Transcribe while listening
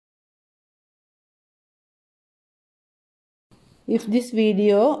If this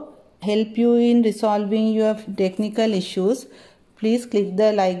video helped you in resolving your technical issues, please click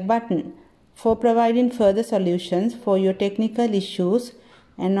the like button. For providing further solutions for your technical issues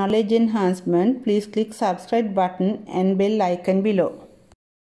and knowledge enhancement, please click subscribe button and bell icon below.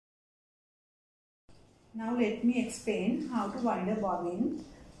 Now let me explain how to wind a Bobbin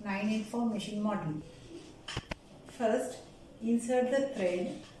 984 machine model. First, insert the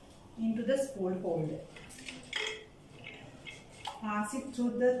thread into the spool holder. Pass it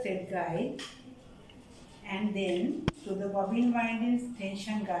through the thread guide and then to the bobbin winding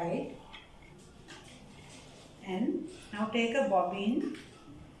tension guide, and now take a bobbin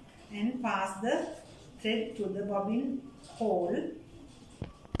and pass the thread through the bobbin hole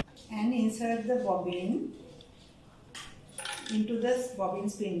and insert the bobbin into the bobbin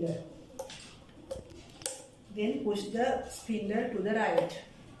spindle. Then push the spindle to the right.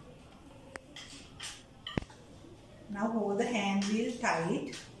 Now hold the hand wheel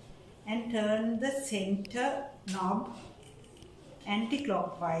tight and turn the center knob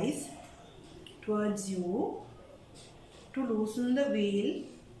anti-clockwise towards you to loosen the wheel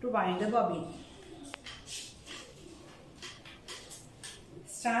to wind the bobbin.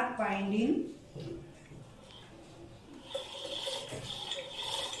 Start winding.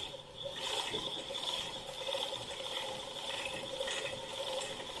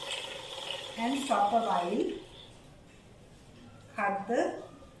 And stop a while. Cut the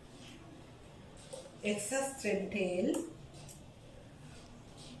excess thread tail.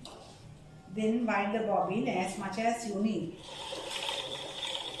 Then wind the bobbin as much as you need.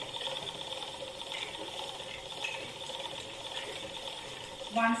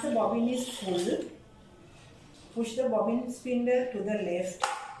 Once the bobbin is full, push the bobbin spindle to the left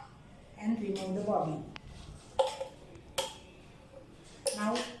and remove the bobbin.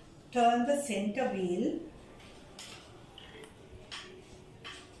 Now turn the center wheel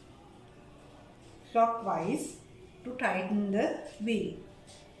clockwise to tighten the wheel.